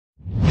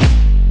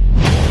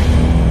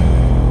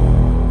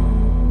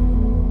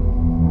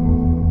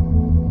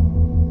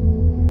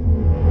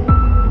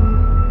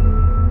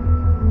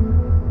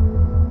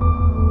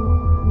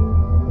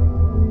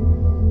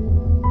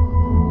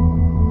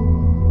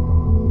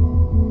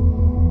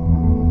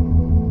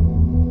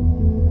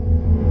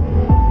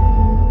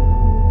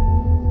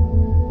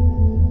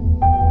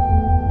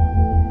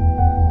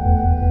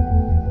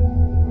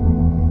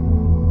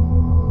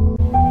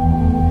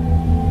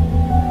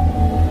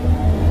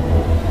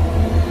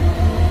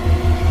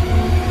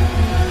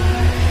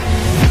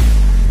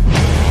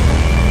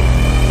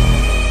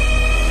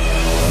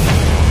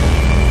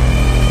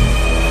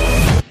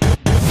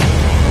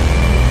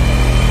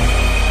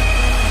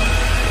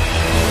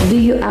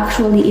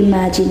actually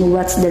imagine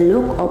what's the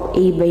look of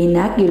a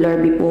binocular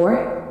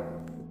before?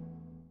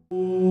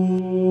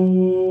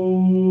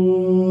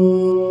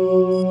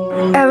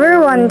 Ever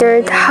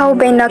wondered how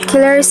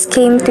binoculars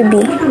came to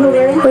be?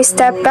 We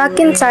step back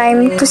in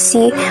time to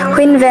see who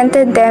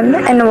invented them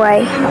and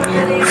why.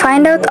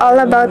 Find out all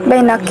about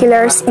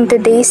binoculars in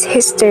today's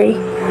history.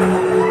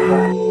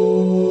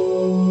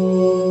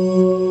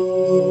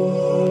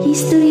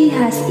 History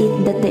has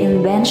it that the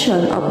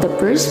invention of the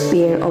first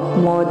pair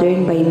of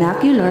modern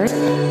binoculars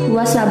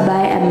was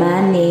by a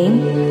man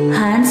named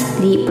Hans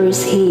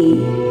Lippershey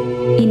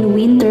in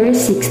winter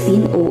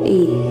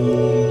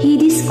 1608. He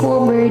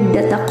discovered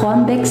that a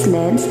convex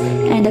lens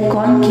and a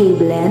concave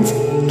lens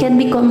can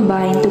be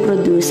combined to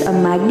produce a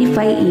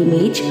magnified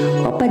image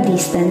of a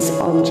distant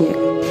object.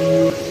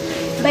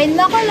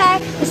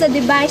 Binocular is a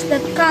device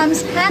that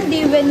comes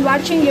handy when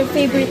watching your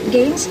favorite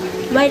games,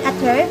 while at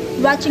work,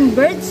 watching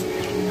birds,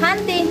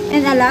 hunting,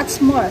 and a lot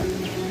more.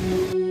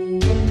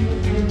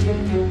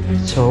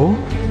 So,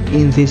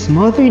 in this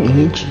modern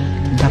age,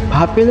 the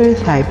popular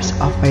types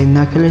of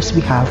binoculars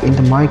we have in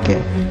the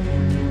market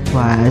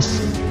was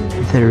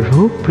the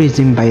roof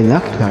prism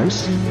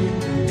binoculars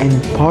and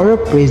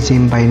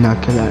prism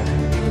binocular,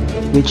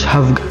 which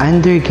have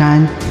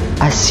undergone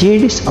a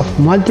series of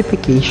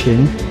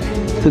modifications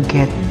to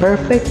get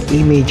perfect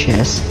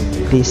images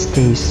these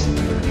days.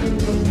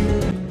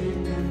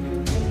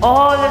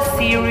 All the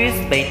series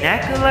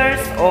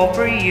binoculars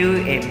offer you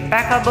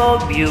impeccable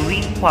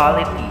viewing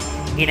quality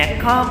in a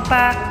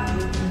compact,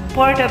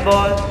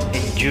 portable,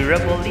 and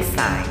durable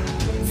design,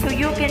 so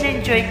you can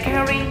enjoy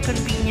carrying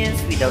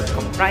convenience without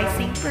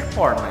compromising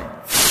performance.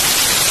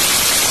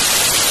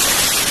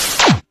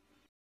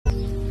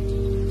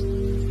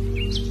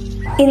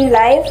 In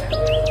life,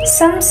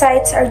 some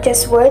sights are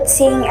just worth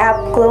seeing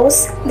up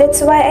close.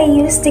 That's why I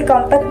use the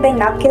compact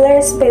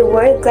binoculars by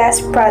World Glass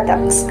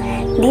Products.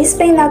 These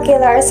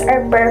binoculars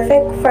are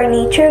perfect for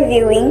nature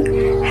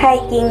viewing,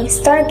 hiking,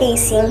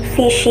 stargazing,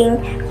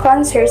 fishing,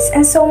 concerts,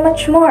 and so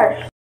much more.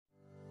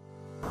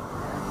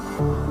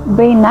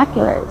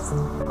 Binoculars,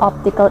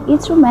 optical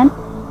instrument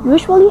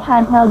usually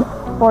handheld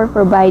for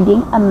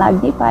providing a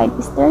magnified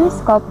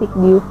stereoscopic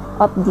view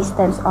of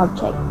distant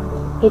objects.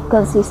 It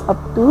consists of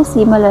two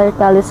similar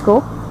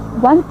telescopes,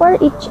 one for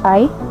each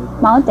eye,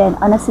 mounted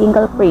on a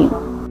single frame.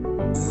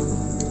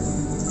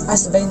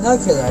 As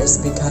binoculars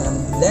become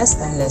less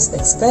and less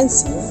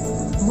expensive,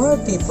 more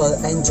people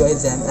enjoy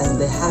them and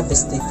the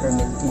habits they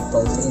permit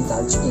people to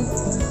indulge in.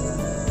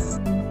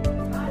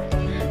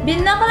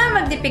 Binocular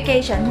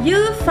magnification. You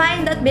will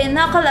find that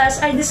binoculars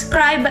are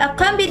described by a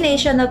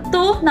combination of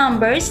two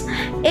numbers,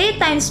 8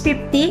 times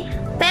 50,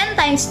 10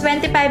 times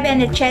 25,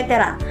 and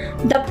etc.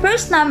 The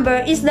first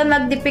number is the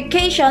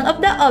magnification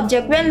of the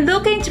object when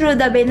looking through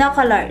the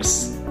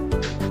binoculars.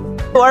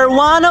 You are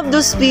one of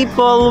those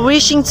people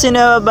wishing to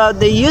know about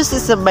the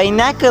uses of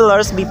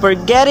binoculars before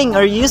getting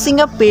or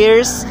using a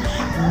pairs.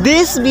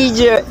 This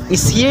video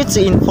is here to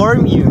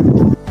inform you.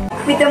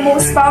 With the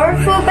most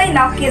powerful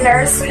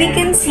binoculars, we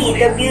can see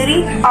the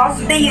beauty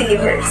of the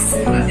universe.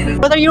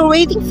 What are you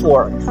waiting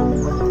for?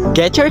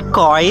 Get your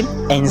coin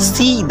and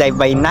see the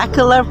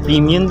binocular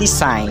premium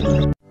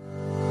design.